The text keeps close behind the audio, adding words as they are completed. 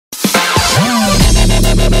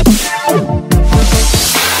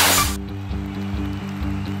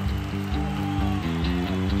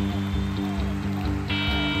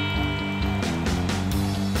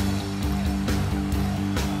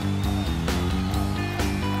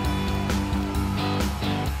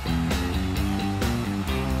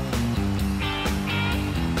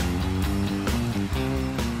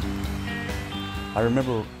I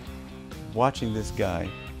remember watching this guy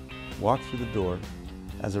walk through the door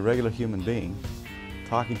as a regular human being,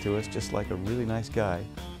 talking to us just like a really nice guy.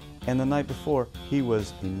 And the night before, he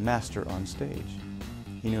was a master on stage.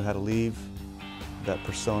 He knew how to leave that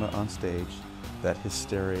persona on stage, that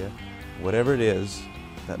hysteria, whatever it is,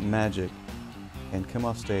 that magic, and come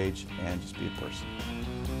off stage and just be a person.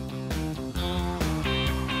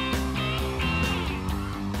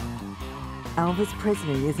 Elvis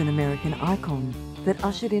Presley is an American icon that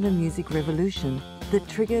ushered in a music revolution that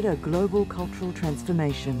triggered a global cultural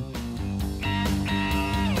transformation.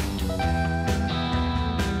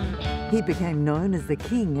 He became known as the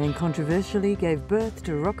King and controversially gave birth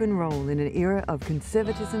to rock and roll in an era of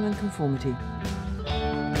conservatism and conformity.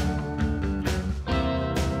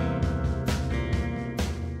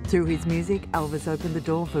 Through his music, Elvis opened the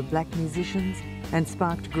door for black musicians and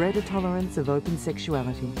sparked greater tolerance of open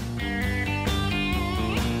sexuality.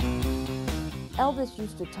 Elvis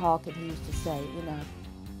used to talk and he used to say, you know,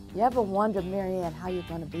 you ever wonder, Marianne, how you're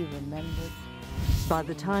going to be remembered? By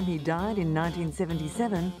the time he died in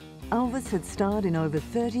 1977, Elvis had starred in over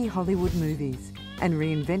 30 Hollywood movies and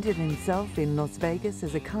reinvented himself in Las Vegas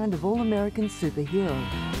as a kind of all-American superhero.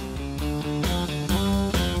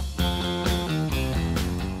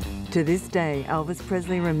 To this day, Elvis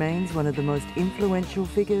Presley remains one of the most influential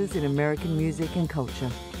figures in American music and culture.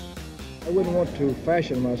 I wouldn't want to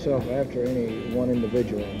fashion myself after any one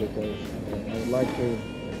individual because I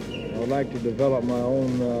would like to develop my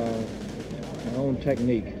own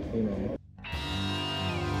technique, you know.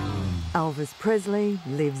 Elvis Presley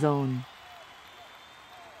lives on.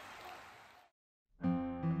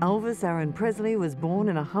 Elvis Aaron Presley was born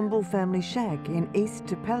in a humble family shack in East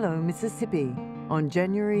Tupelo, Mississippi, on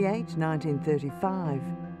January 8, 1935.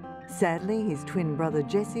 Sadly, his twin brother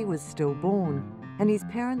Jesse was stillborn, and his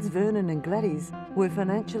parents Vernon and Gladys were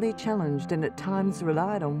financially challenged and at times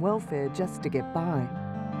relied on welfare just to get by.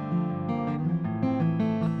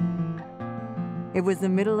 It was the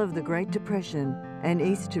middle of the Great Depression, and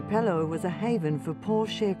East Tupelo was a haven for poor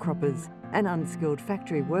sharecroppers and unskilled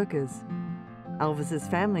factory workers. Elvis's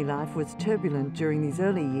family life was turbulent during these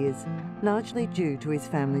early years, largely due to his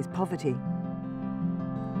family's poverty.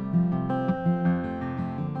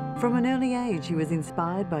 From an early age, he was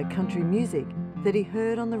inspired by country music that he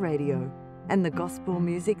heard on the radio and the gospel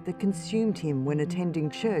music that consumed him when attending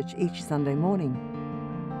church each Sunday morning.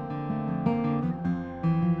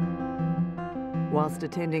 Whilst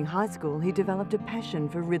attending high school, he developed a passion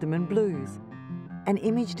for rhythm and blues and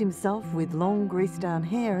imaged himself with long greased-down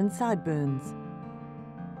hair and sideburns.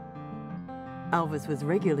 Elvis was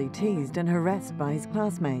regularly teased and harassed by his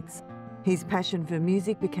classmates. His passion for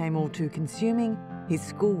music became all too consuming, his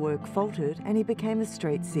schoolwork faltered, and he became a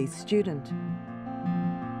straight-C student.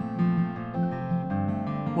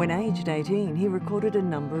 When aged 18, he recorded a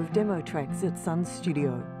number of demo tracks at Sun's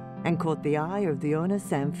studio and caught the eye of the owner,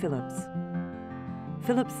 Sam Phillips.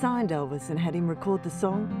 Phillips signed Elvis and had him record the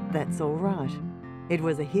song, That's All Right. It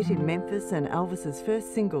was a hit in Memphis, and Elvis's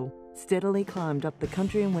first single steadily climbed up the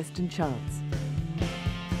country and western charts.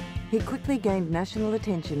 He quickly gained national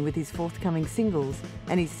attention with his forthcoming singles,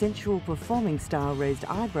 and his sensual performing style raised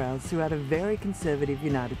eyebrows throughout a very conservative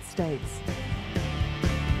United States.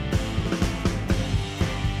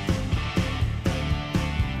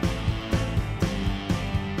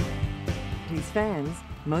 His fans,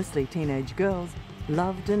 mostly teenage girls,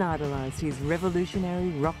 loved and idolized his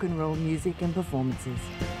revolutionary rock and roll music and performances.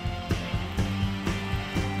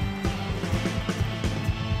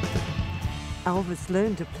 Elvis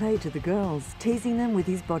learned to play to the girls, teasing them with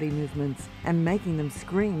his body movements and making them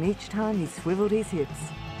scream each time he swiveled his hips.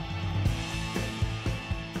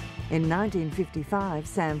 In 1955,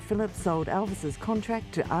 Sam Phillips sold Elvis's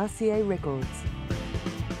contract to RCA Records.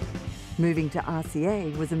 Moving to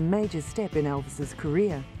RCA was a major step in Elvis's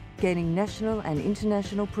career, gaining national and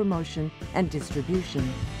international promotion and distribution.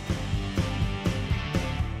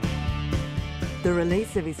 The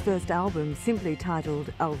release of his first album, simply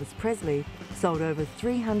titled Elvis Presley, sold over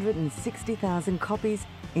 360,000 copies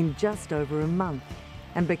in just over a month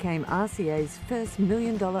and became RCA's first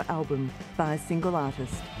million-dollar album by a single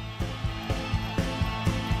artist.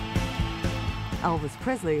 Elvis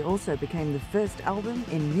Presley also became the first album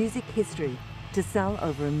in music history to sell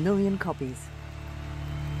over 1 million copies.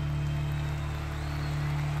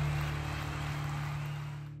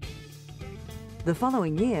 The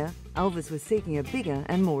following year, Elvis was seeking a bigger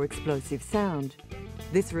and more explosive sound.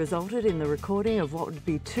 This resulted in the recording of what would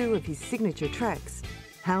be two of his signature tracks,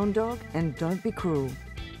 Hound Dog and Don't Be Cruel.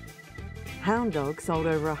 Hound Dog sold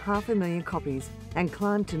over 500,000 copies and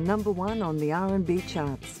climbed to #1 on the R&B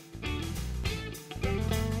charts.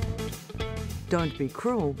 Don't Be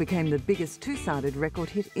Cruel became the biggest two-sided record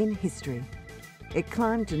hit in history. It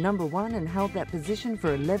climbed to #1 and held that position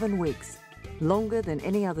for 11 weeks, longer than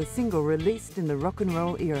any other single released in the rock and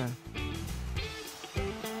roll era.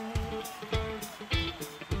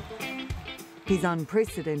 His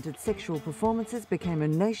unprecedented sexual performances became a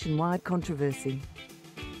nationwide controversy.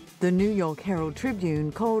 The New York Herald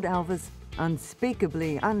Tribune called Elvis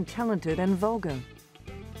unspeakably untalented and vulgar.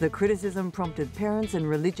 The criticism prompted parents and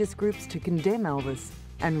religious groups to condemn Elvis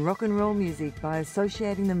and rock and roll music by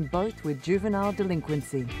associating them both with juvenile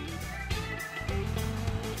delinquency.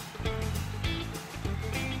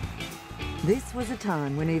 This was a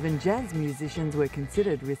time when even jazz musicians were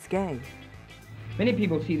considered risque. Many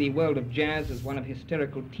people see the world of jazz as one of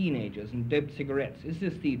hysterical teenagers and doped cigarettes. Is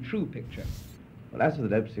this the true picture? Well, as for the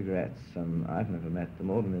doped cigarettes, I've never met them.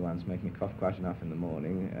 Ordinary ones make me cough quite enough in the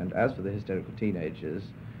morning. And as for the hysterical teenagers,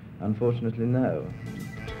 unfortunately, no.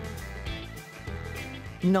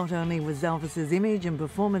 Not only was Elvis's image and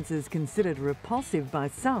performances considered repulsive by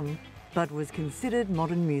some, but was considered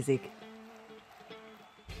modern music.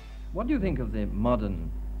 What do you think of the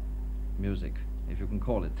modern music, if you can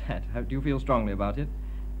call it that? How, do you feel strongly about it?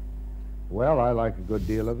 Well, I like a good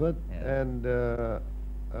deal of it, Yeah. and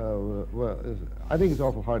I think it's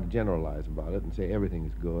awful hard to generalize about it and say everything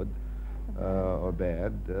is good or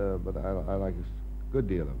bad, but I like a good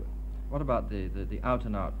deal of it. What about the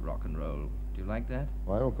out-and-out rock and roll? Do you like that?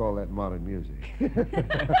 Well, I don't call that modern music.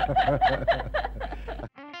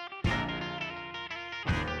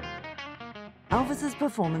 Elvis's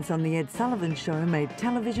performance on The Ed Sullivan Show made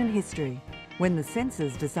television history when the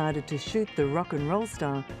censors decided to shoot the rock and roll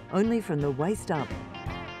star only from the waist up.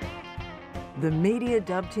 The media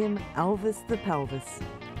dubbed him Elvis the Pelvis.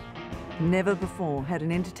 Never before had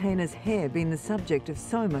an entertainer's hair been the subject of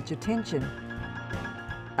so much attention.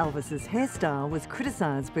 Elvis's hairstyle was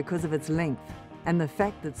criticised because of its length and the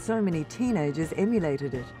fact that so many teenagers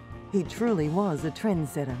emulated it. He truly was a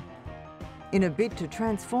trendsetter. In a bid to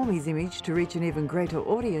transform his image to reach an even greater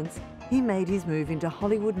audience, he made his move into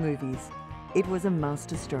Hollywood movies. It was a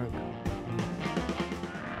masterstroke.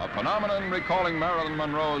 A phenomenon recalling Marilyn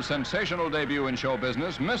Monroe's sensational debut in show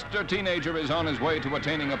business, Mr. Teenager is on his way to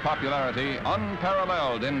attaining a popularity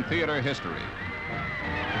unparalleled in theater history.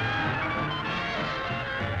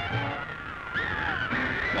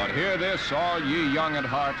 But hear this, all ye young at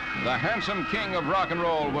heart. The handsome king of rock and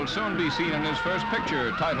roll will soon be seen in his first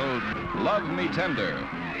picture, titled Love Me Tender.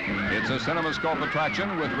 It's a CinemaScope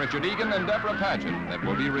attraction with Richard Egan and Deborah Paget that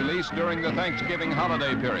will be released during the Thanksgiving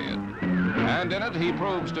holiday period. And in it, he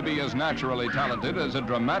proves to be as naturally talented as a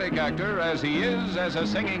dramatic actor as he is as a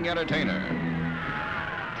singing entertainer.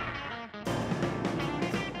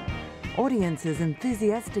 Audiences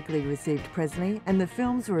enthusiastically received Presley, and the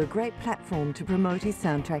films were a great platform to promote his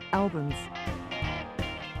soundtrack albums.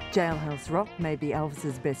 Jailhouse Rock may be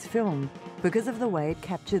Elvis's best film because of the way it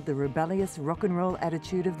captured the rebellious rock and roll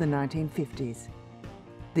attitude of the 1950s.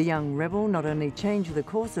 The young rebel not only changed the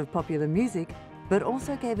course of popular music, but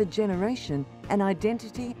also gave a generation an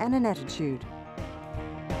identity and an attitude.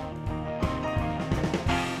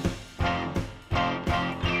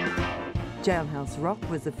 Jailhouse Rock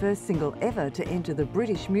was the first single ever to enter the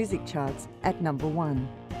British music charts at #1.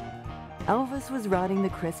 Elvis was riding the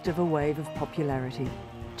crest of a wave of popularity.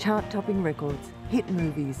 Chart-topping records, hit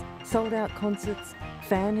movies, sold-out concerts,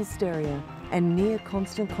 fan hysteria, and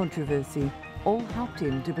near-constant controversy all helped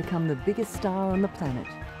him to become the biggest star on the planet.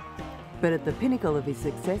 But at the pinnacle of his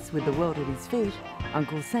success with the world at his feet,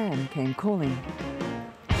 Uncle Sam came calling.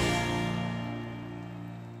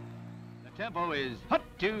 Tempo is hut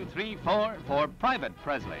 2, 3, 4 for Private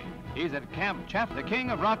Presley. He's at Camp Chaff. The king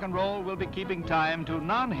of rock and roll will be keeping time to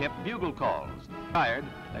non-hip bugle calls. Tired,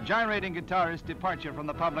 the gyrating guitarist's departure from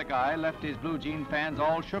the public eye left his blue jean fans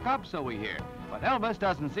all shook up, so we hear. But Elvis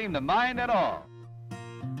doesn't seem to mind at all.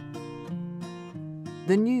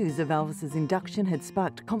 The news of Elvis's induction had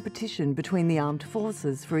sparked competition between the armed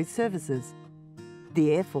forces for his services.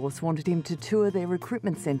 The Air Force wanted him to tour their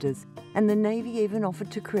recruitment centres, and the Navy even offered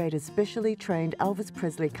to create a specially trained Elvis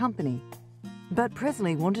Presley company. But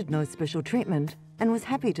Presley wanted no special treatment and was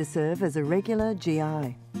happy to serve as a regular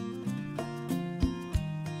GI.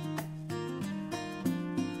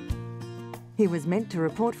 He was meant to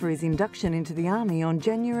report for his induction into the Army on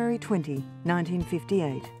January 20,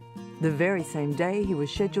 1958, the very same day he was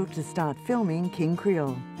scheduled to start filming King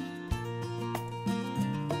Creole.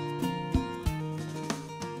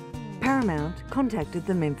 Paramount contacted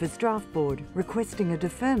the Memphis Draft Board requesting a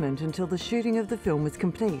deferment until the shooting of the film was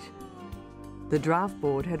complete. The Draft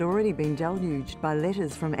Board had already been deluged by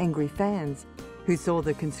letters from angry fans, who saw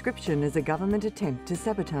the conscription as a government attempt to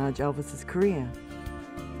sabotage Elvis's career.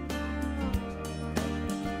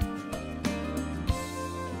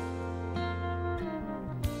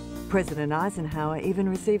 President Eisenhower even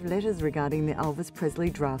received letters regarding the Elvis Presley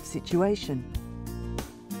draft situation.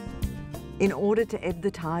 In order to ebb the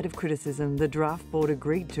tide of criticism, the draft board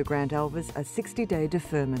agreed to grant Elvis a 60-day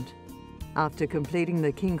deferment. After completing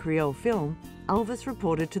the King Creole film, Elvis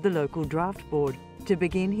reported to the local draft board to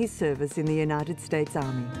begin his service in the United States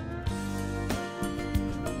Army.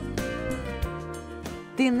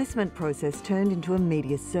 The enlistment process turned into a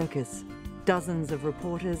media circus. Dozens of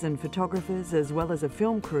reporters and photographers, as well as a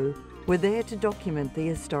film crew, were there to document the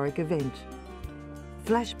historic event.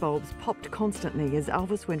 Flashbulbs popped constantly as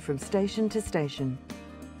Elvis went from station to station.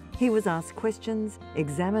 He was asked questions,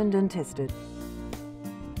 examined and tested.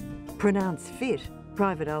 Pronounced fit,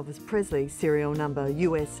 Private Elvis Presley, serial number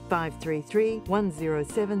US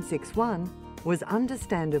 533-10761, was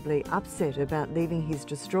understandably upset about leaving his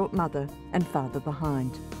distraught mother and father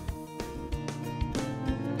behind.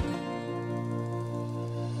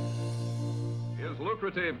 His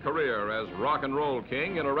lucrative career as rock and roll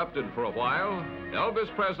king interrupted for a while, Elvis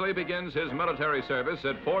Presley begins his military service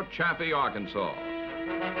at Fort Chaffee, Arkansas.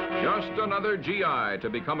 Just another GI to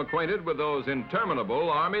become acquainted with those interminable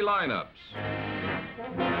Army lineups.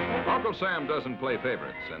 Uncle Sam doesn't play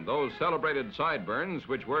favorites, and those celebrated sideburns,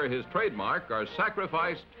 which were his trademark, are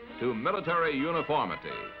sacrificed to military uniformity.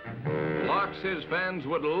 Locks his fans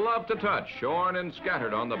would love to touch, shorn and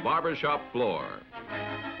scattered on the barbershop floor.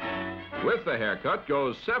 With the haircut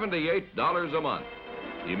goes $78 a month.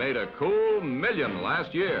 He made a cool $1 million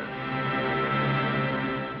last year.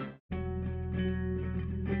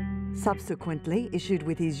 Subsequently, issued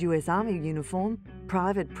with his US Army uniform,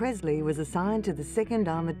 Private Presley was assigned to the 2nd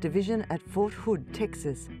Armored Division at Fort Hood,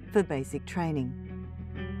 Texas, for basic training.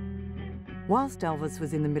 Whilst Elvis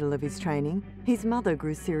was in the middle of his training, his mother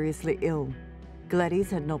grew seriously ill. Gladys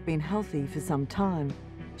had not been healthy for some time.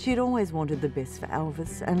 She had always wanted the best for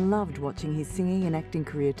Elvis and loved watching his singing and acting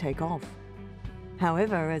career take off.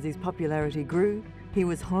 However, as his popularity grew, he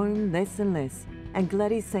was home less and less, and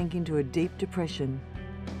Gladys sank into a deep depression.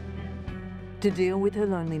 To deal with her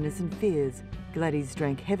loneliness and fears, Gladys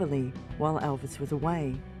drank heavily while Elvis was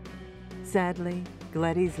away. Sadly,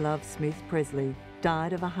 Gladys Love Smith Presley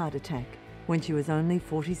died of a heart attack when she was only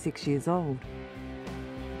 46 years old.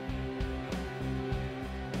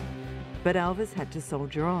 But Elvis had to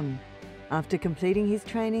soldier on. After completing his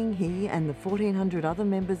training, he and the 1,400 other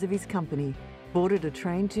members of his company boarded a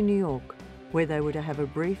train to New York, where they were to have a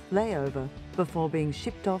brief layover before being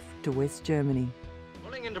shipped off to West Germany.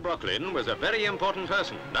 Pulling into Brooklyn was a very important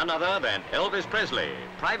person, none other than Elvis Presley,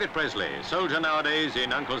 Private Presley, soldier nowadays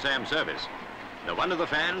in Uncle Sam's service. No wonder the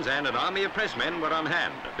fans and an army of pressmen were on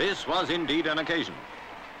hand. This was indeed an occasion.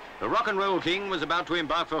 The rock and roll king was about to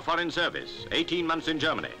embark for foreign service, 18 months in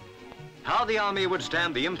Germany. How the army would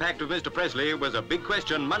stand the impact of Mr. Presley was a big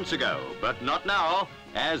question months ago, but not now,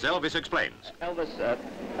 as Elvis explains. Elvis,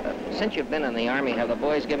 since you've been in the Army, have the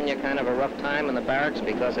boys given you kind of a rough time in the barracks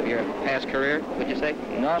because of your past career, would you say?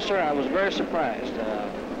 No, sir, I was very surprised.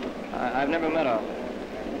 I've never met a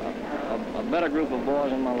better group of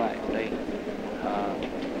boys in my life.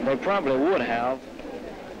 They probably would have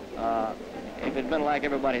if it'd been like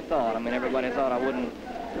everybody thought. I mean, everybody thought I wouldn't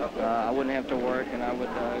have to work and I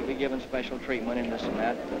would be given special treatment and this and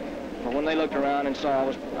that. But when they looked around and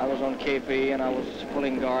saw I was on KP and I was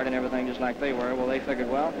pulling guard and everything just like they were, well, they figured,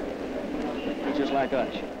 well, he's just like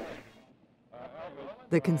us.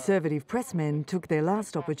 The conservative pressmen took their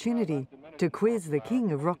last opportunity to quiz the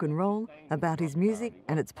king of rock and roll about his music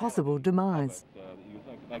and its possible demise.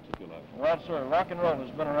 Well, sir, rock and roll has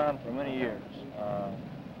been around for many years.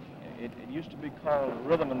 It used to be called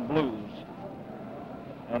rhythm and blues.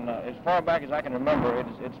 And as far back as I can remember,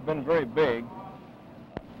 it's been very big,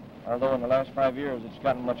 although in the last 5 years it's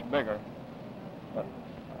gotten much bigger. But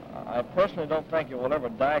I personally don't think it will ever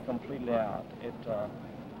die completely out.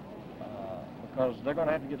 Because they're going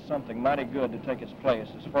to have to get something mighty good to take its place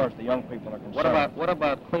as far as the young people are concerned. What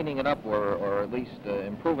about cleaning it up or at least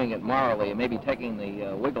improving it morally and maybe taking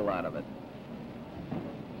the wiggle out of it?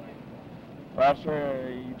 Well,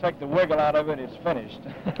 sir, you take the wiggle out of it, it's finished.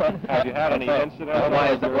 Have you had any incidents?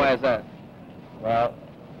 Why is that? Well,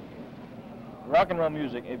 rock and roll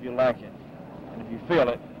music, if you like it, and if you feel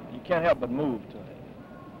it, you can't help but move to it.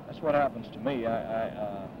 That's what happens to me.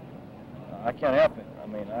 I can't help it. I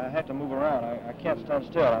mean, I have to move around. I can't stand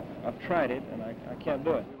still. I've tried it, and I can't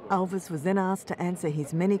do it. Elvis was then asked to answer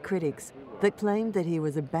his many critics that claimed that he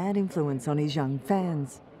was a bad influence on his young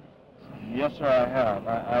fans. Yes, sir, I have.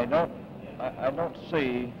 I don't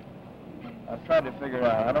see I've tried to figure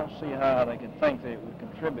out. I don't see how they could think that it would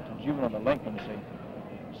contribute to juvenile delinquency.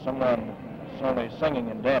 Someone only singing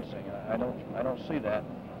and dancing. I don't see that,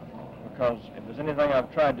 because if there's anything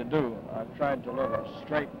I've tried to do, I've tried to live a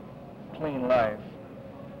straight, clean life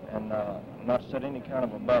and not set any kind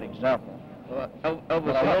of a bad example. Elvis,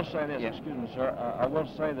 but I will say this, yeah. excuse me, sir. I will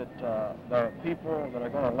say that there are people that are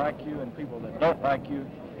going to like you and people that don't like you,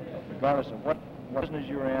 regardless of what business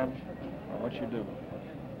you're in or what you do.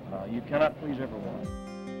 You cannot please everyone.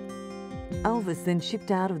 Elvis then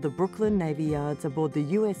shipped out of the Brooklyn Navy Yards aboard the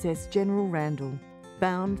USS General Randall,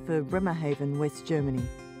 bound for Bremerhaven, West Germany.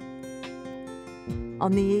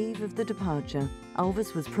 On the eve of the departure,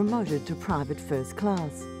 Elvis was promoted to private first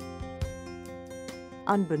class.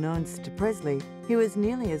 Unbeknownst to Presley, he was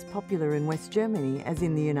nearly as popular in West Germany as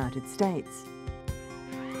in the United States.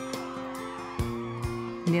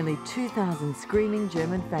 Nearly 2,000 screaming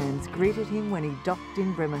German fans greeted him when he docked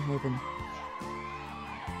in Bremerhaven.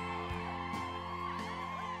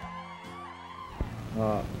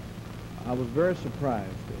 I was very surprised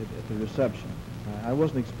at the reception. I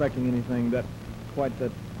wasn't expecting anything quite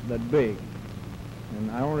that big, and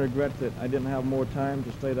I only regret that I didn't have more time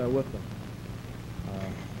to stay there with them.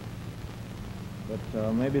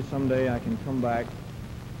 But maybe someday I can come back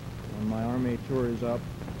when my Army tour is up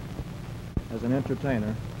as an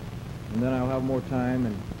entertainer, and then I'll have more time,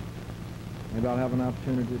 and maybe I'll have an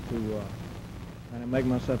opportunity to kind of make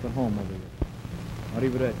myself at home over here.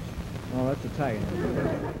 Arrivederci. Oh, that's Italian.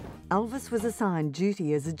 Elvis was assigned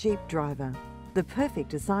duty as a Jeep driver, the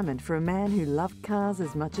perfect assignment for a man who loved cars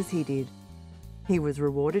as much as he did. He was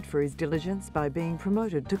rewarded for his diligence by being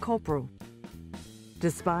promoted to corporal.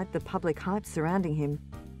 Despite the public hype surrounding him,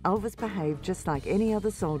 Elvis behaved just like any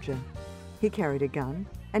other soldier. He carried a gun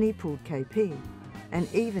and he pulled KP,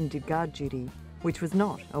 and even did guard duty, which was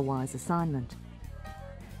not a wise assignment.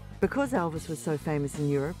 Because Elvis was so famous in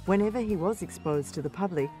Europe, whenever he was exposed to the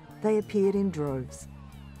public, they appeared in droves.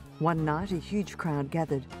 One night, a huge crowd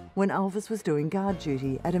gathered when Elvis was doing guard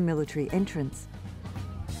duty at a military entrance.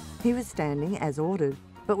 He was standing as ordered,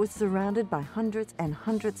 but was surrounded by hundreds and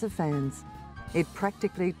hundreds of fans. It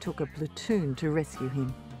practically took a platoon to rescue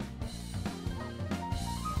him.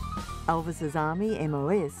 Elvis's Army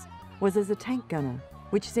MOS was as a tank gunner,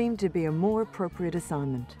 which seemed to be a more appropriate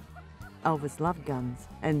assignment. Elvis loved guns,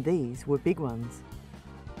 and these were big ones.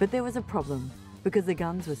 But there was a problem. Because the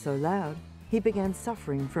guns were so loud, he began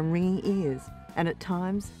suffering from ringing ears and at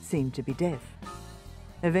times seemed to be deaf.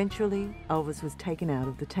 Eventually, Elvis was taken out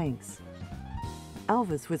of the tanks.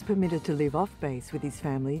 Elvis was permitted to live off base with his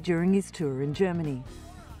family during his tour in Germany.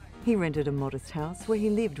 He rented a modest house where he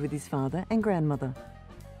lived with his father and grandmother.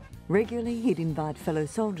 Regularly, he'd invite fellow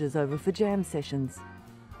soldiers over for jam sessions.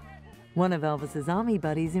 One of Elvis's army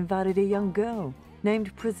buddies invited a young girl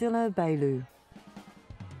named Priscilla Bailu.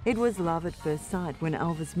 It was love at first sight when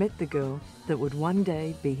Elvis met the girl that would one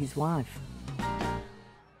day be his wife.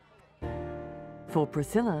 For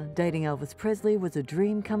Priscilla, dating Elvis Presley was a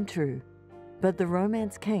dream come true. But the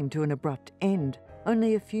romance came to an abrupt end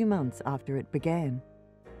only a few months after it began.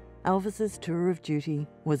 Elvis's tour of duty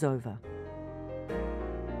was over.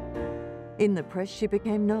 In the press, she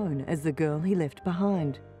became known as the girl he left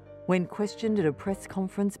behind. When questioned at a press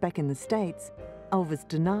conference back in the States, Elvis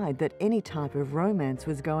denied that any type of romance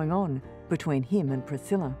was going on between him and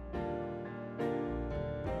Priscilla.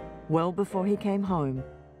 Well before he came home,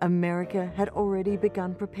 America had already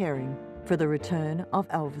begun preparing for the return of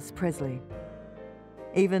Elvis Presley.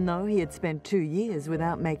 Even though he had spent 2 years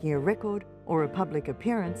without making a record or a public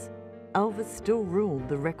appearance, Elvis still ruled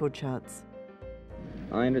the record charts.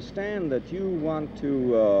 I understand that you want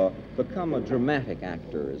to become a dramatic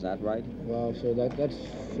actor, is that right? Well, so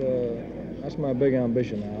that's my big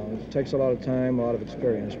ambition now. It takes a lot of time, a lot of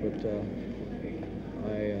experience, but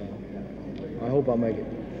I hope I'll make it.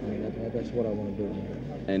 I mean, that's what I want to do.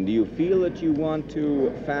 And do you feel that you want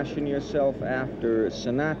to fashion yourself after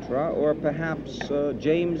Sinatra or perhaps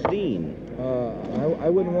James Dean? I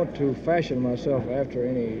wouldn't want to fashion myself after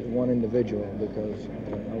any one individual, because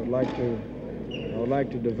I would like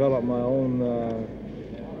to develop my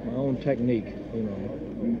own technique. You know.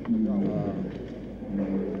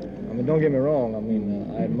 I mean, don't get me wrong. I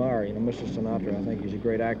mean, I admire Mr. Sinatra. I think he's a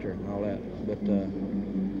great actor and all that. But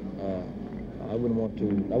I wouldn't want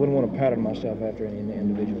to pattern myself after any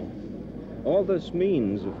individual. All this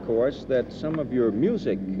means, of course, that some of your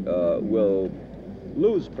music will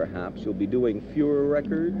lose, perhaps. You'll be doing fewer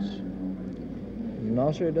records?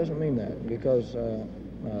 No, sir, it doesn't mean that, because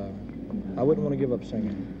I wouldn't want to give up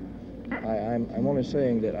singing. I'm only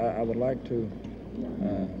saying that I would like to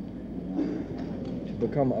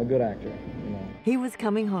become a good actor, you know. He was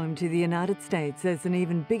coming home to the United States as an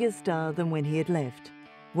even bigger star than when he had left.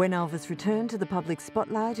 When Elvis returned to the public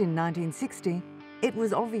spotlight in 1960, it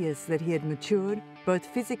was obvious that he had matured both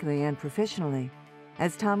physically and professionally.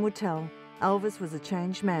 As time would tell, Elvis was a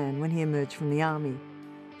changed man when he emerged from the army.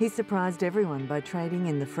 He surprised everyone by trading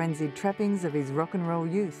in the frenzied trappings of his rock and roll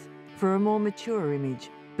youth for a more mature image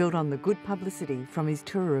built on the good publicity from his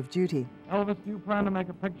tour of duty. Elvis, do you plan to make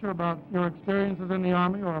a picture about your experiences in the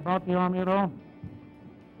Army or about the Army at all?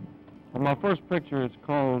 Well, my first picture is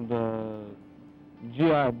called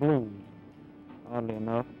GI Blues, oddly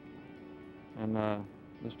enough. And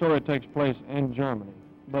the story takes place in Germany,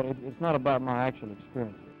 but it's not about my actual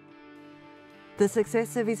experiences. The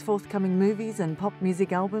success of his forthcoming movies and pop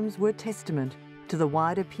music albums were testament to the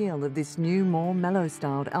wide appeal of this new, more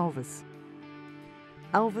mellow-styled Elvis.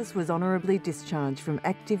 Elvis was honourably discharged from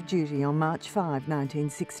active duty on March 5,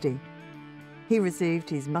 1960. He received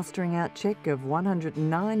his mustering out cheque of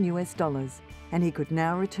 $109 US, and he could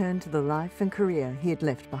now return to the life and career he had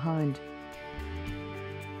left behind.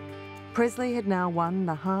 Presley had now won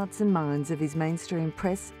the hearts and minds of his mainstream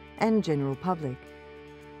press and general public.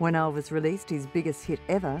 When Elvis released his biggest hit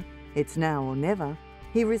ever, It's Now or Never,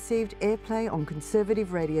 he received airplay on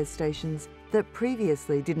conservative radio stations that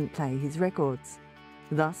previously didn't play his records,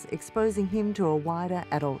 thus exposing him to a wider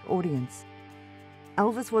adult audience.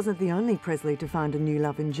 Elvis wasn't the only Presley to find a new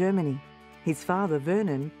love in Germany. His father,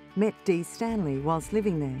 Vernon, met Dee Stanley whilst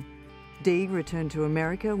living there. Dee returned to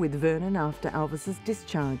America with Vernon after Elvis's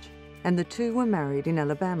discharge, and the two were married in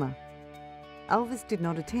Alabama. Elvis did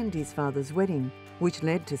not attend his father's wedding, which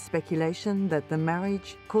led to speculation that the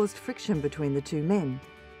marriage caused friction between the two men.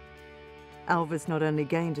 Elvis not only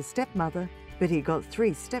gained a stepmother, but he got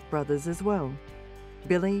 3 stepbrothers as well.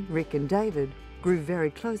 Billy, Rick and David grew very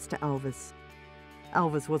close to Elvis.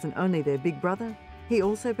 Elvis wasn't only their big brother, he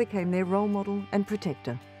also became their role model and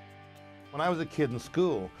protector. When I was a kid in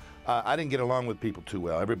school, I didn't get along with people too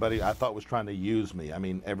well. Everybody I thought was trying to use me. I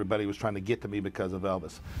mean, everybody was trying to get to me because of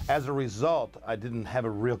Elvis. As a result, I didn't have a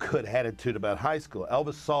real good attitude about high school.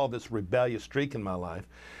 Elvis saw this rebellious streak in my life,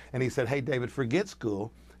 and he said, "Hey, David, forget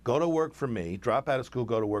school. Go to work for me. Drop out of school,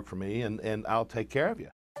 go to work for me, and I'll take care of you."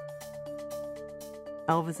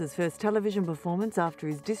 Elvis's first television performance after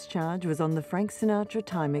his discharge was on the Frank Sinatra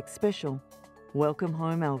Timex special, Welcome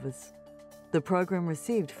Home Elvis. The program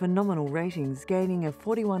received phenomenal ratings, gaining a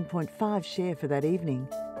 41.5 share for that evening.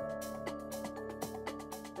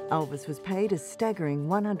 Elvis was paid a staggering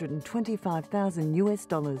 $125,000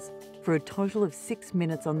 US for a total of 6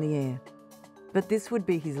 minutes on the air. But this would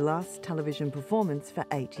be his last television performance for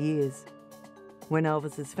 8 years. When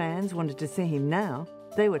Elvis's fans wanted to see him now,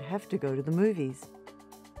 they would have to go to the movies.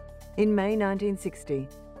 In May 1960,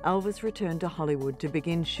 Elvis returned to Hollywood to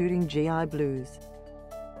begin shooting GI Blues.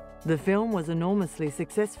 The film was enormously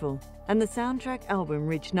successful, and the soundtrack album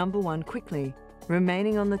reached #1 quickly,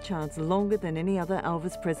 remaining on the charts longer than any other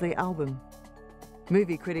Elvis Presley album.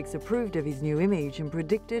 Movie critics approved of his new image and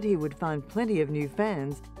predicted he would find plenty of new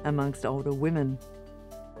fans amongst older women.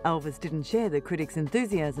 Elvis didn't share the critics'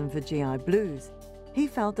 enthusiasm for GI Blues. He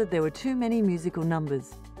felt that there were too many musical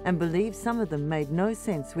numbers and believed some of them made no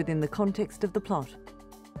sense within the context of the plot.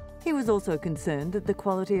 He was also concerned that the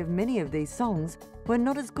quality of many of these songs were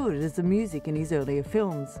not as good as the music in his earlier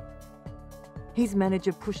films. His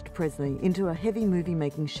manager pushed Presley into a heavy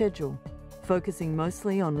movie-making schedule, focusing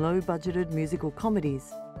mostly on low-budgeted musical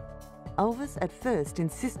comedies. Elvis at first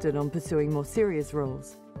insisted on pursuing more serious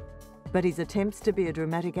roles, but his attempts to be a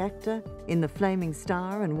dramatic actor in The Flaming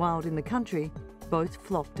Star and Wild in the Country both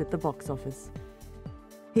flopped at the box office.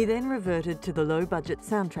 He then reverted to the low-budget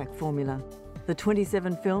soundtrack formula. The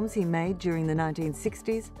 27 films he made during the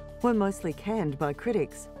 1960s were mostly canned by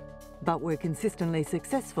critics, but were consistently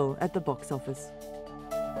successful at the box office.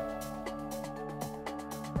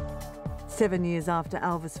 7 years after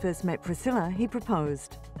Elvis first met Priscilla, he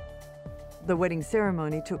proposed. The wedding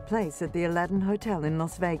ceremony took place at the Aladdin Hotel in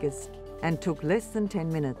Las Vegas and took less than 10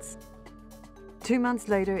 minutes. 2 months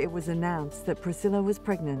later, it was announced that Priscilla was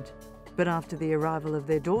pregnant, but after the arrival of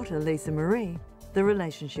their daughter, Lisa Marie, the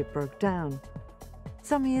relationship broke down.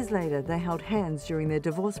 Some years later, they held hands during their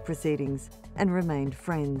divorce proceedings and remained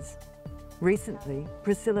friends. Recently,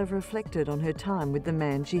 Priscilla reflected on her time with the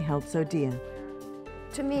man she held so dear.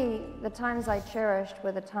 To me, the times I cherished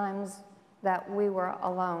were the times that we were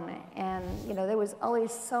alone. And, you know, there was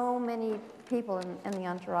always so many people in the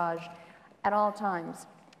entourage at all times.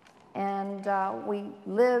 And we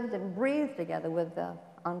lived and breathed together with the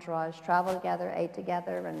entourage, traveled together, ate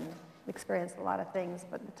together, and experienced a lot of things.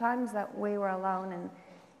 But the times that we were alone and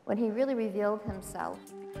when he really revealed himself.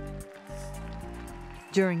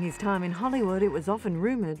 During his time in Hollywood, it was often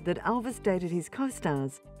rumoured that Elvis dated his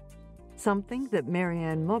co-stars, something that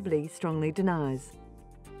Marianne Mobley strongly denies.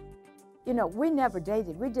 You know, we never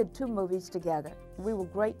dated. We did 2 movies together. We were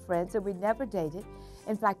great friends, and we never dated.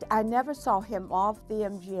 In fact, I never saw him off the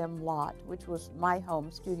MGM lot, which was my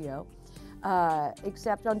home studio,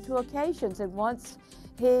 except on 2 occasions. And once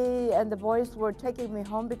he and the boys were taking me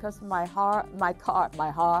home because my car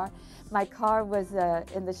was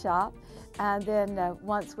in the shop. And then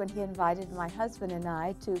once when he invited my husband and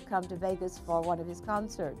I to come to Vegas for one of his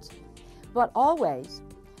concerts. But always,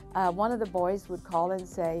 one of the boys would call and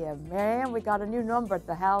say, Marianne, we got a new number at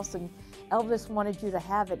the house, and Elvis wanted you to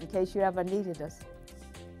have it in case you ever needed us.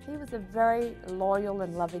 He was a very loyal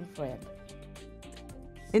and loving friend.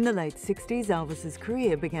 In the late 60s, Elvis's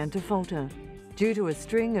career began to falter due to a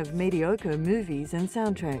string of mediocre movies and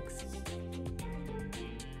soundtracks.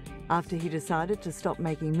 After he decided to stop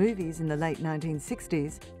making movies in the late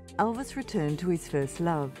 1960s, Elvis returned to his first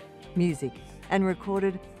love, music, and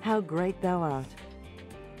recorded How Great Thou Art.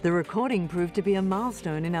 The recording proved to be a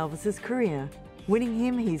milestone in Elvis's career, winning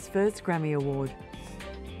him his first Grammy Award.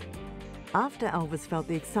 After Elvis felt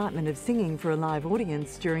the excitement of singing for a live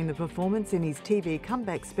audience during the performance in his TV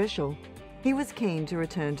comeback special, he was keen to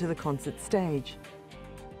return to the concert stage.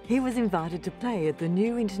 He was invited to play at the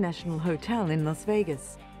New International Hotel in Las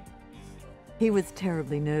Vegas. He was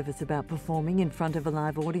terribly nervous about performing in front of a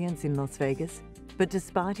live audience in Las Vegas, but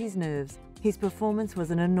despite his nerves, his performance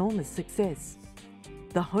was an enormous success.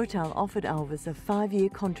 The hotel offered Elvis a 5-year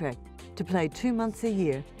contract to play 2 months a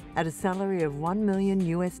year at a salary of $1 million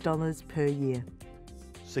per year.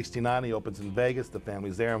 69, he opens in Vegas. The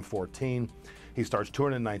family's there. I'm 14. He starts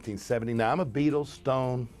touring in 1970. Now, I'm a Beatles,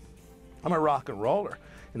 Stone. I'm a rock and roller.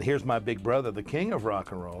 And here's my big brother, the king of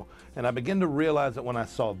rock and roll. And I began to realize that when I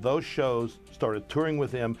saw those shows, started touring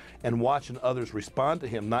with him and watching others respond to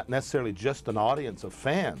him, not necessarily just an audience of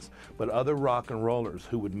fans, but other rock and rollers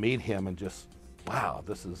who would meet him and just, wow,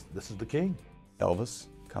 this is the king. Elvis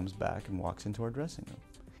comes back and walks into our dressing room.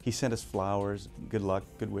 He sent us flowers, good luck,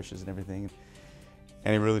 good wishes and everything.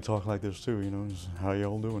 And he really talked like this too, you know, just, how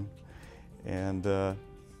y'all doing? And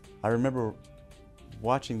I remember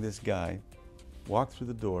watching this guy walk through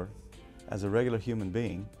the door as a regular human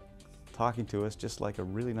being, talking to us just like a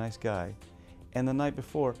really nice guy. And the night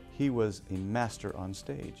before, he was a master on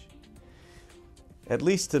stage. At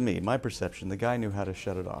least to me, my perception, the guy knew how to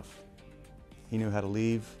shut it off. He knew how to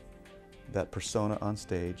leave that persona on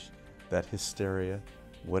stage, that hysteria,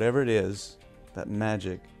 whatever it is, that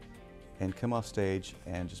magic, and come off stage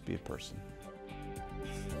and just be a person.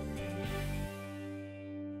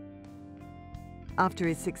 After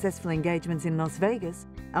his successful engagements in Las Vegas,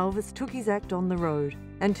 Elvis took his act on the road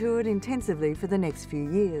and toured intensively for the next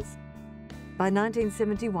few years. By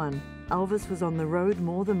 1971, Elvis was on the road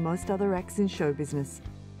more than most other acts in show business.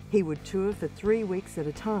 He would tour for 3 weeks at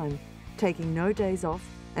a time, taking no days off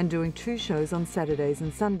and doing 2 shows on Saturdays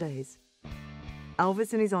and Sundays.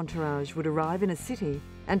 Elvis and his entourage would arrive in a city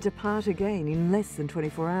and depart again in less than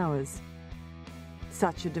 24 hours.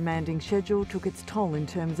 Such a demanding schedule took its toll in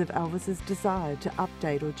terms of Elvis's desire to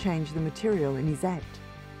update or change the material in his act.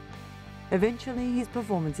 Eventually, his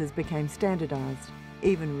performances became standardized,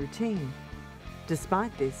 even routine.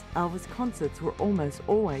 Despite this, Elvis concerts were almost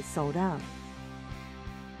always sold out.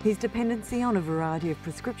 His dependency on a variety of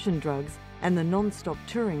prescription drugs and the non-stop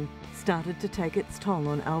touring started to take its toll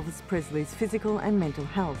on Elvis Presley's physical and mental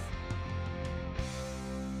health.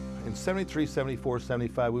 In 73, 74,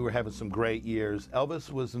 75, we were having some great years.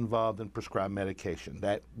 Elvis was involved in prescribed medication.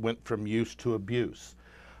 That went from use to abuse.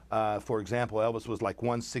 For example, Elvis was like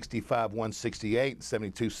 165, 168,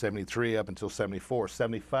 72, 73, up until 74.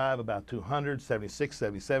 75, about 200, 76,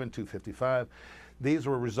 77, 255. These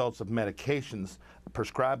were results of medications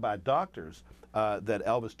prescribed by doctors that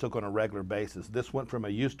Elvis took on a regular basis. This went from a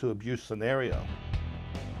use to abuse scenario.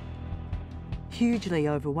 Hugely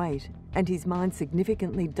overweight and his mind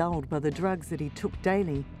significantly dulled by the drugs that he took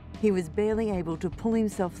daily, he was barely able to pull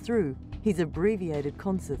himself through his abbreviated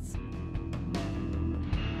concerts.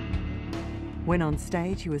 When on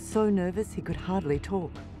stage, he was so nervous he could hardly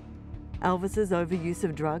talk. Elvis's overuse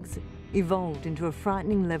of drugs evolved into a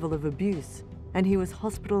frightening level of abuse, and he was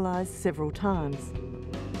hospitalized several times.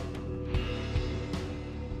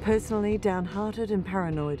 Personally downhearted and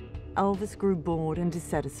paranoid, Elvis grew bored and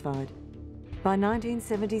dissatisfied. By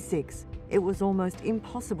 1976, it was almost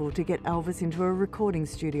impossible to get Elvis into a recording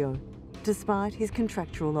studio, despite his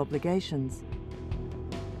contractual obligations.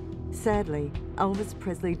 Sadly, Elvis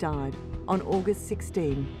Presley died on August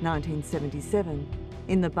 16, 1977,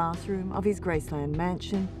 in the bathroom of his Graceland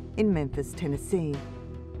mansion in Memphis, Tennessee.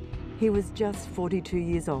 He was just 42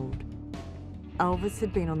 years old. Elvis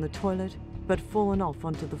had been on the toilet but fallen off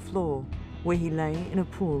onto the floor, where he lay in a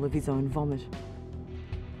pool of his own vomit.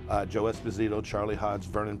 Joe Esposito, Charlie Hodge,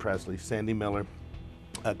 Vernon Presley, Sandy Miller,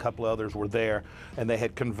 a couple others were there, and they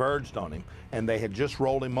had converged on him, and they had just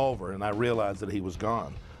rolled him over, and I realized that he was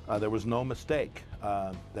gone. There was no mistake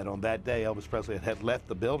that on that day Elvis Presley had left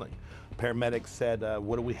the building. Paramedics said,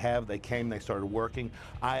 what do we have? They came, they started working.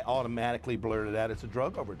 I automatically blurted out, it's a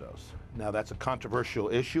drug overdose. Now that's a controversial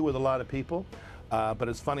issue with a lot of people, but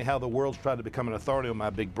it's funny how the world's tried to become an authority on my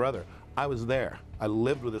big brother. I was there. I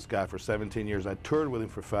lived with this guy for 17 years. I toured with him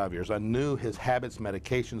for 5 years. I knew his habits,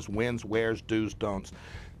 medications, wins, wears, do's, don'ts.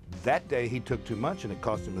 That day he took too much and it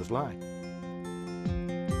cost him his life.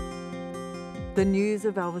 The news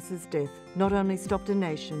of Elvis's death not only stopped a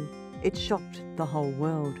nation, it shocked the whole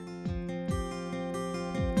world.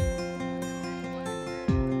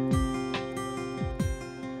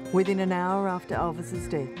 Within an hour after Elvis's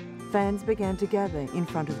death, fans began to gather in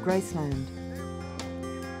front of Graceland.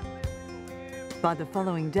 By the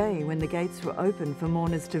following day, when the gates were open for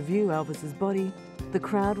mourners to view Elvis's body, the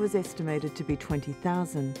crowd was estimated to be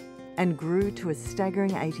 20,000 and grew to a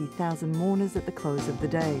staggering 80,000 mourners at the close of the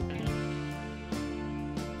day.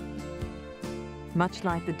 Much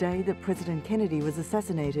like the day that President Kennedy was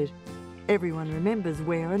assassinated, everyone remembers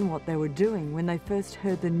where and what they were doing when they first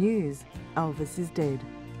heard the news, Elvis is dead.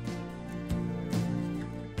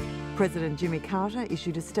 President Jimmy Carter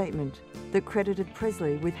issued a statement that credited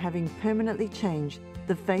Presley with having permanently changed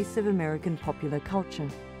the face of American popular culture.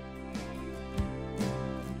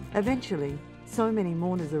 Eventually, so many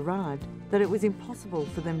mourners arrived that it was impossible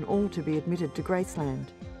for them all to be admitted to Graceland.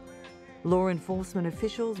 Law enforcement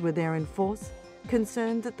officials were there in force,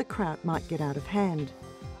 concerned that the crowd might get out of hand.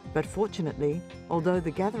 But fortunately, although the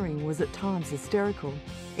gathering was at times hysterical,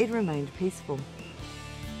 it remained peaceful.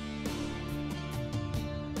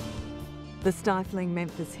 The stifling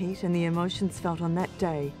Memphis heat and the emotions felt on that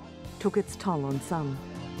day took its toll on some.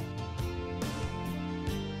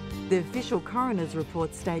 The official coroner's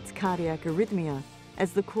report states cardiac arrhythmia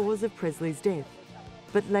as the cause of Presley's death,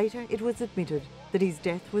 but later it was admitted that his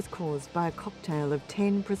death was caused by a cocktail of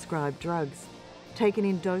 10 prescribed drugs, taken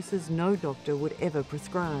in doses no doctor would ever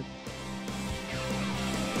prescribe.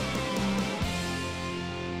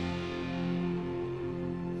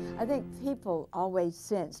 I think people always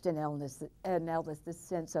sensed in Elvis this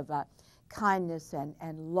sense of kindness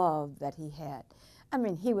and love that he had. I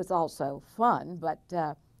mean, he was also fun, but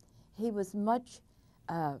he was much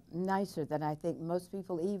nicer than I think most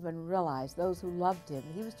people even realized, those who loved him.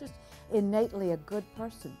 He was just innately a good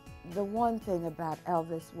person. The one thing about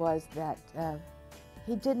Elvis was that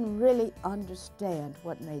he didn't really understand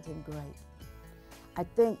what made him great. I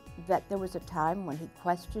think that there was a time when he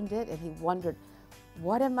questioned it and he wondered,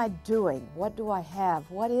 what am I doing? What do I have?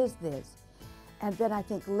 What is this? And then I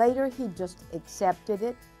think later he just accepted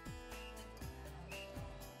it.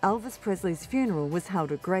 Elvis Presley's funeral was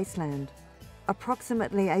held at Graceland.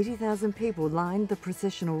 Approximately 80,000 people lined the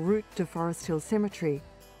processional route to Forest Hill Cemetery,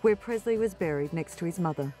 where Presley was buried next to his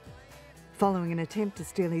mother. Following an attempt to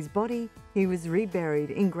steal his body, he was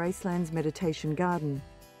reburied in Graceland's Meditation Garden.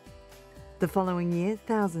 The following year,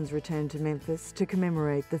 thousands returned to Memphis to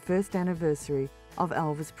commemorate the first anniversary of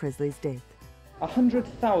Elvis Presley's death.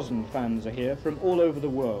 100,000 fans are here from all over the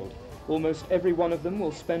world. Almost every one of them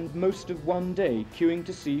will spend most of one day queuing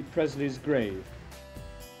to see Presley's grave.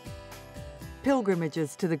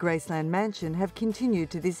 Pilgrimages to the Graceland mansion have continued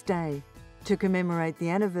to this day to commemorate the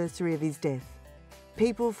anniversary of his death.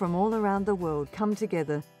 People from all around the world come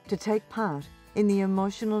together to take part in the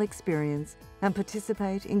emotional experience and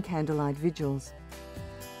participate in candlelight vigils.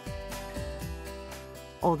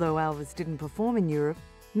 Although Elvis didn't perform in Europe,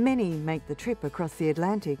 many make the trip across the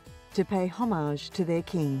Atlantic to pay homage to their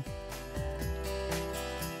king.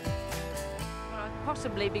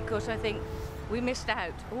 Possibly because I think we missed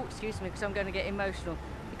out. Oh, excuse me, because I'm going to get emotional.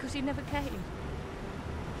 Because he never came.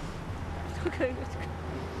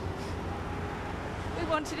 We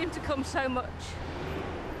wanted him to come so much.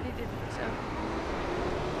 He didn't,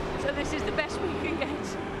 so this is the best we can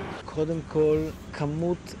get. קודם כל,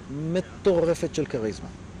 כמות מטורפת של כריזמה.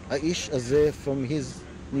 האיש הזה, from his,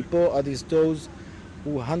 מפה עד his toes,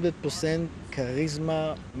 הוא 100%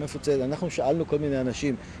 כריזמה מפוצצת. אנחנו שאלנו כל מיני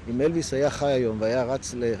אנשים, אם אלוויס היה חי היום והיה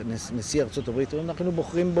רץ לנשיא ארצות הברית, אנחנו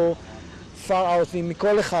בוחרים בו far out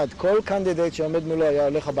מכל אחד, כל קנדידט שעומד מולו היה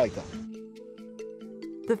הולך הביתה.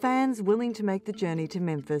 The fans willing to make the journey to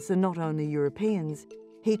Memphis are not only Europeans.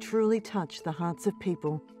 He truly touched the hearts of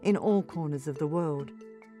people in all corners of the world.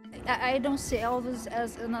 I don't see Elvis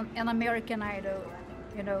as an American idol.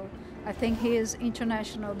 You know, I think he is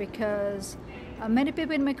international because many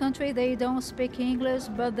people in my country, they don't speak English,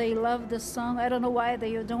 but they love the song. I don't know why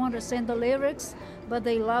they don't understand the lyrics, but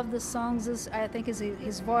they love the songs. I think it's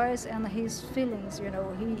his voice and his feelings, you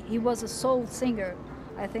know. He was a soul singer.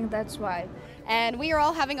 I think that's why. And we are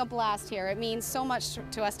all having a blast here. It means so much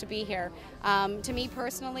to us to be here. To me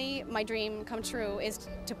personally, my dream come true is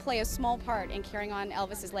to play a small part in carrying on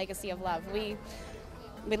Elvis's legacy of love. We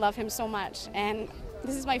love him so much, and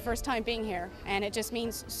this is my first time being here, and it just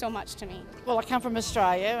means so much to me. Well, I come from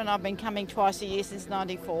Australia, and I've been coming twice a year since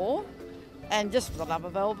 '94, and just for the love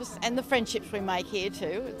of Elvis and the friendships we make here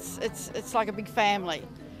too. It's like a big family,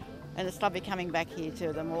 and it's lovely coming back here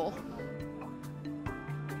to them all.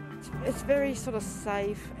 It's very sort of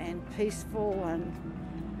safe and peaceful, and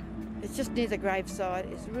it's just near the graveside.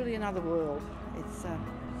 It's really another world. It's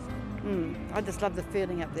I just love the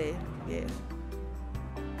feeling up there. Yeah.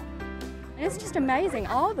 It's just amazing,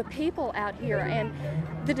 all the people out here and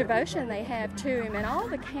the devotion they have to him and all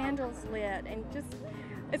the candles lit, and just,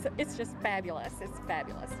 it's just fabulous. It's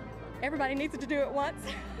fabulous. Everybody needs to do it once.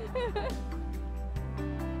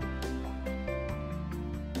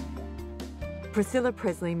 Priscilla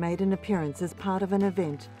Presley made an appearance as part of an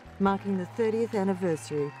event marking the 30th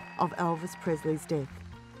anniversary of Elvis Presley's death.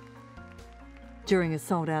 During a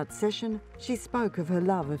sold-out session, she spoke of her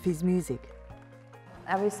love of his music.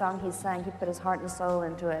 Every song he sang, he put his heart and soul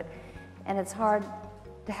into it. And it's hard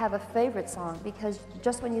to have a favorite song because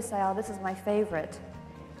just when you say, oh, this is my favorite,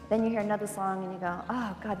 then you hear another song and you go,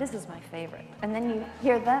 oh, God, this is my favorite. And then you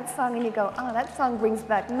hear that song and you go, oh, that song brings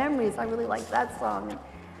back memories. I really like that song. And,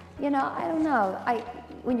 you know, I don't know.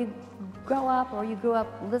 When you grow up or you grew up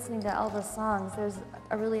listening to Elvis songs, there's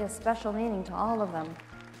really a special meaning to all of them.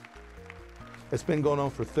 It's been going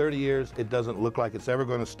on for 30 years. It doesn't look like it's ever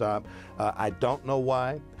going to stop. I don't know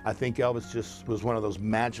why. I think Elvis just was one of those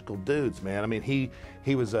magical dudes, man. I mean,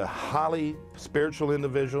 he was a highly spiritual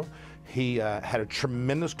individual. He had a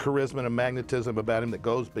tremendous charisma and magnetism about him that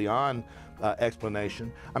goes beyond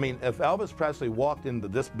explanation. I mean, if Elvis Presley walked into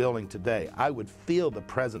this building today, I would feel the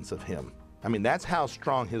presence of him. I mean, that's how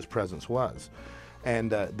strong his presence was.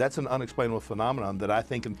 And that's an unexplainable phenomenon that I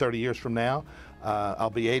think in 30 years from now, I'll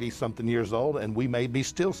be 80-something years old, and we may be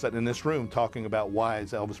still sitting in this room talking about why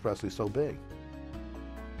is Elvis Presley so big.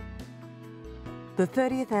 The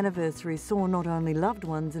 30th anniversary saw not only loved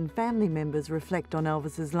ones and family members reflect on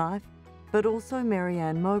Elvis's life, but also Mary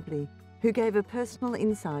Ann Mobley, who gave a personal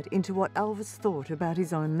insight into what Elvis thought about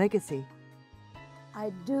his own legacy.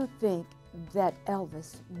 I do think that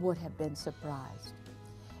Elvis would have been surprised.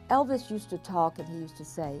 Elvis used to talk and he used to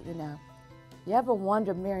say, you know, you ever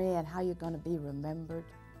wonder, Mary Ann, how you're going to be remembered?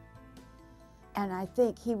 And I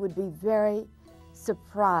think he would be very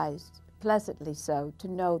surprised, pleasantly so, to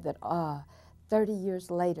know that 30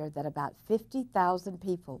 years later that about 50,000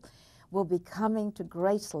 people will be coming to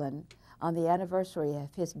Graceland on the anniversary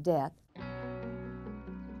of his death.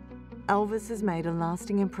 Elvis has made a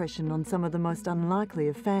lasting impression on some of the most unlikely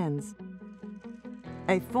of fans.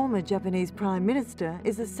 A former Japanese Prime Minister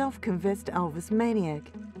is a self-confessed Elvis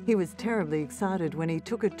maniac. He was terribly excited when he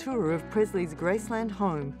took a tour of Presley's Graceland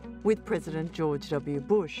home with President George W.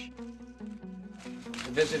 Bush.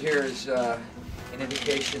 The visit here is an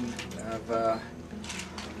indication of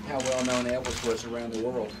how well known Elvis was around the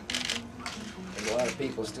world. There's a lot of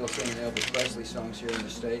people still singing Elvis Presley songs here in the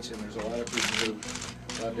States, and there's a lot of people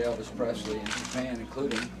who loved Elvis Presley in Japan,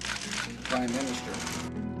 including the Prime Minister.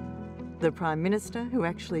 The Prime Minister, who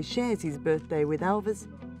actually shares his birthday with Elvis,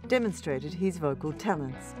 demonstrated his vocal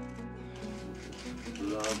talents.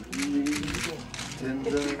 Love me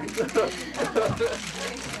tender.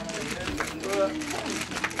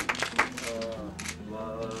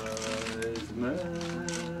 Wise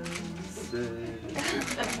man say,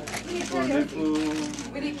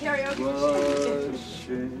 We did karaoke.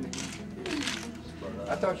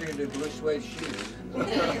 I thought you were going to do blue suede shoes.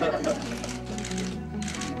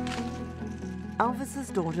 Elvis's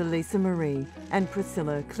daughter Lisa Marie and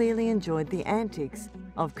Priscilla clearly enjoyed the antics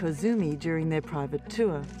of Kozumi during their private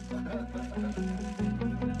tour.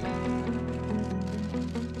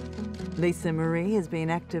 Lisa Marie has been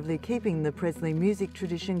actively keeping the Presley music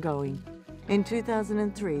tradition going. In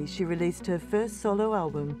 2003, she released her first solo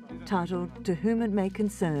album titled To Whom It May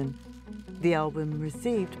Concern. The album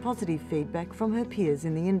received positive feedback from her peers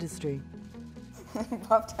in the industry.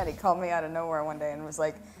 Puff Daddy called me out of nowhere one day and was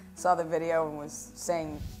like, saw the video and was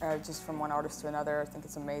saying just from one artist to another, I think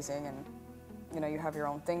it's amazing, and you know, you have your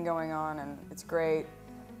own thing going on and it's great.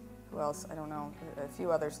 Who else? I don't know, a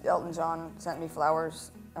few others. Elton John sent me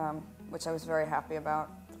flowers, which I was very happy about.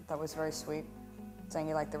 That was very sweet, saying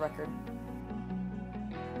he liked the record.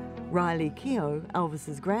 Riley Keough,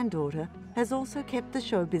 Elvis's granddaughter, has also kept the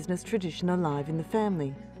show business tradition alive in the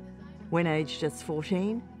family. When aged just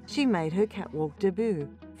 14, she made her catwalk debut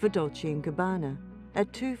for Dolce & Gabbana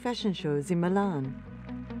at 2 fashion shows in Milan.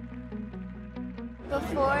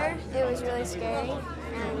 Before, it was really scary and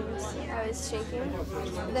I was shaking.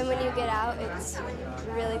 But then when you get out, it's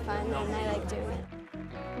really fun and I like doing it.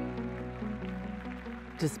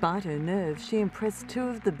 Despite her nerves, she impressed 2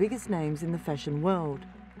 of the biggest names in the fashion world.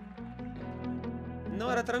 No,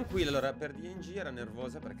 era tranquilla, allora per D&G era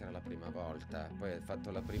nervosa perché era la prima volta, poi ha fatto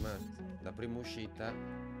la prima uscita,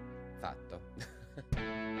 fatto.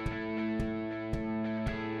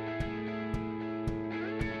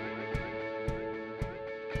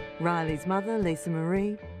 Riley's mother, Lisa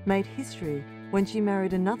Marie, made history when she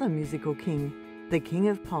married another musical king, the king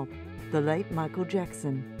of pop, the late Michael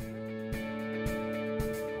Jackson.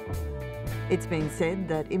 It's been said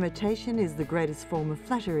that imitation is the greatest form of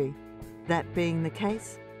flattery. That being the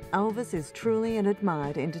case, Elvis is truly an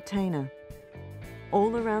admired entertainer.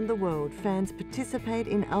 All around the world, fans participate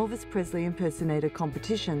in Elvis Presley impersonator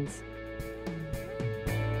competitions.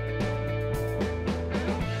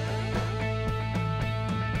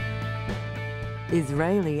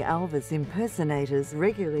 Israeli Elvis impersonators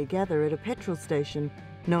regularly gather at a petrol station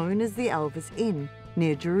known as the Elvis Inn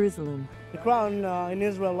near Jerusalem. The crowd in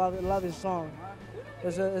Israel love his song.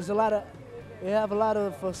 There's a lot of, they have a lot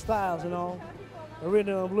of styles, you know, the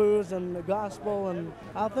rhythm and blues and the gospel, and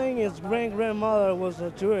I think his great-grandmother was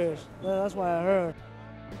a Jewish. That's why I heard.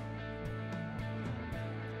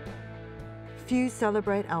 Few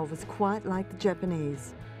celebrate Elvis quite like the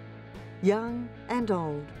Japanese. Young and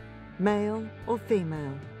old, male or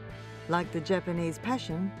female. Like the Japanese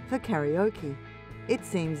passion for karaoke, it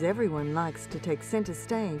seems everyone likes to take centre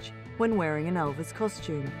stage when wearing an Elvis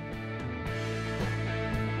costume.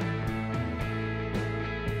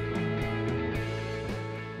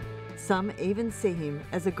 Some even see him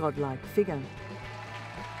as a godlike figure.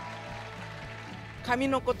 神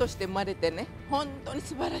の子として生まれてね、本当に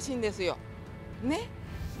素晴らしいんですよ。ね、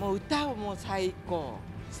もう歌も最高、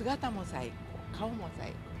姿も最高、顔も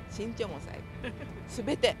最高、身長も最高、す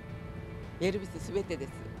べて、エルビスすべてで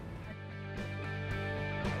す。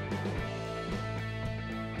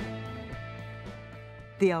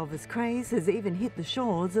The Elvis craze has even hit the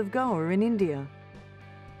shores of Goa in India.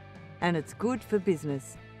 And it's good for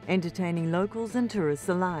business, entertaining locals and tourists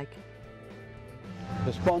alike.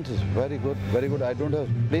 Response is very good, very good. I don't have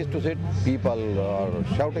a place to sit. People are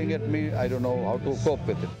shouting at me. I don't know how to cope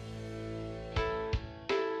with it.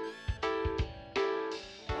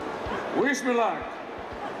 Wish me luck.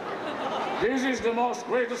 This is the most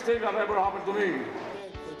greatest thing that ever happened to me.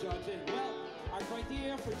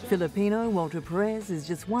 Filipino Walter Perez is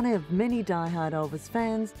just one of many die-hard Elvis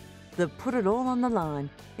fans that put it all on the line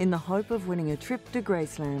in the hope of winning a trip to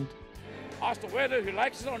Graceland. As to whether he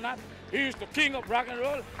likes it or not, he is the king of rock and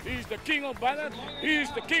roll, he is the king of ballad, he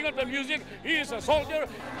is the king of the music, he is a soldier.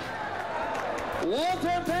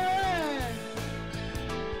 Walter Perez!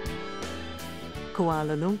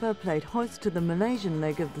 Kuala Lumpur played host to the Malaysian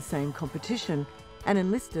leg of the same competition and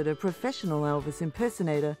enlisted a professional Elvis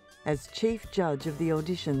impersonator as chief judge of the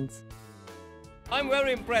auditions. I'm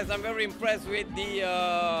very impressed. I'm very impressed with the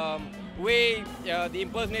way the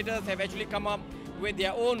impersonators have actually come up with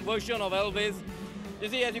their own version of Elvis. You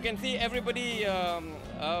see, as you can see, everybody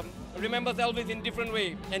remembers Elvis in a different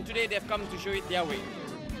way, and today they've come to show it their way.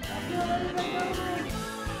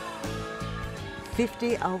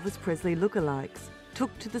 50 Elvis Presley lookalikes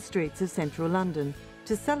took to the streets of central London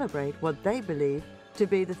to celebrate what they believe to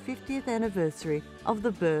be the 50th anniversary of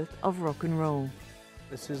the birth of rock and roll.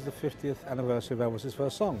 This is the 50th anniversary of Elvis's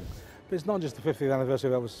first song. But it's not just the 50th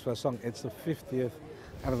anniversary of Elvis's first song, it's the 50th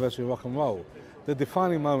anniversary of rock and roll. The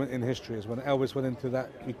defining moment in history is when Elvis went into that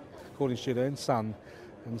recording studio in Sun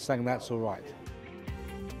and sang That's All Right.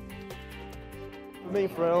 For me,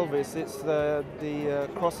 for Elvis, it's the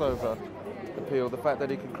crossover appeal, the fact that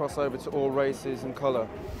he can cross over to all races and colour,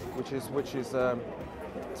 which is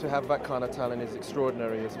to have that kind of talent is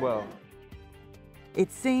extraordinary as well.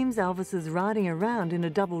 It seems Elvis's riding around in a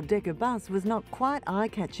double-decker bus was not quite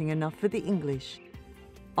eye-catching enough for the English.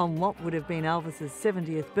 On what would have been Elvis's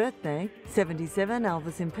 70th birthday, 77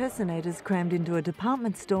 Elvis impersonators crammed into a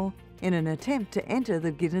department store in an attempt to enter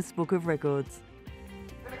the Guinness Book of Records.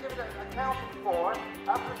 I'm going to give it a count of 4.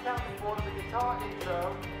 After the count of 4, the guitar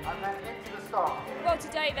intro, and then into the song. Well,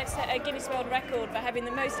 today they've set a Guinness World Record for having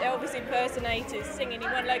the most Elvis impersonators singing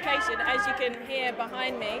in one location. As you can hear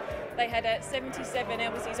behind me, they had 77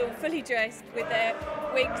 Elvises all fully dressed with their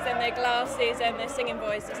wigs and their glasses and their singing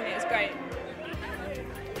voices, and it was great.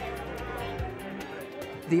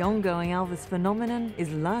 The ongoing Elvis phenomenon is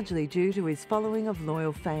largely due to his following of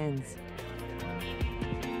loyal fans.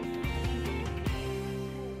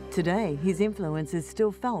 Today, his influence is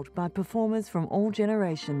still felt by performers from all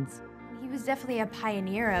generations. He was definitely a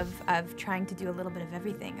pioneer of trying to do a little bit of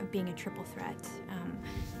everything, of being a triple threat,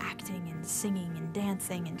 acting and singing and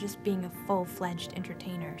dancing and just being a full-fledged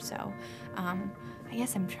entertainer. So I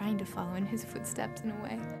guess I'm trying to follow in his footsteps in a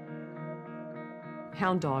way.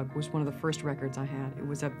 Hound Dog was one of the first records I had. It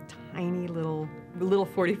was a tiny little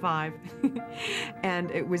 45, and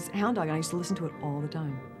it was Hound Dog, and I used to listen to it all the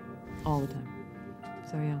time.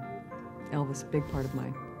 So yeah, Elvis, a big part of my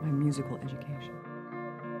musical education.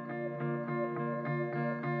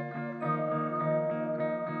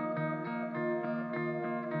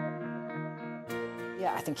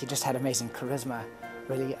 Yeah, I think he just had amazing charisma,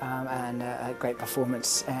 really, and a great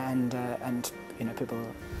performance, and you know, people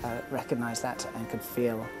recognised that and could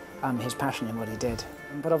feel his passion in what he did.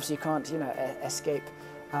 But obviously, you can't, you know, escape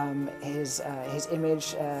his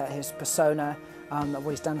image, his persona, what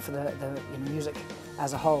he's done for the music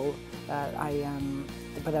as a whole.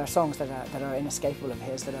 But there are songs that are inescapable of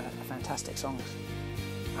his that are fantastic songs.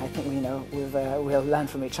 I think we'll learn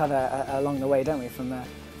from each other along the way, don't we?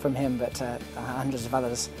 From him, but hundreds of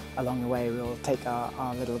others along the way. We'll take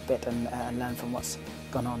our little bit and learn from what's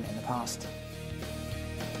gone on in the past.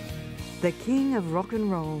 The king of rock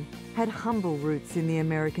and roll had humble roots in the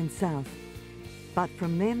American South, but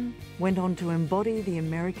from them went on to embody the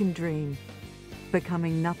American dream,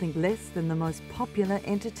 becoming nothing less than the most popular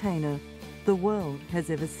entertainer the world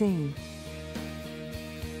has ever seen.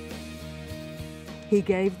 He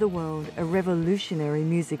gave the world a revolutionary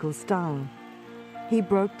musical style. He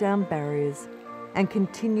broke down barriers and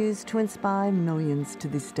continues to inspire millions to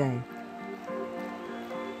this day.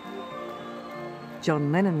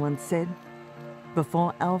 John Lennon once said,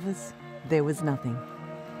 "Before Elvis, there was nothing."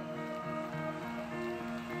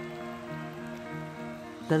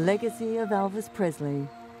 The legacy of Elvis Presley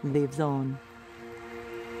lives on.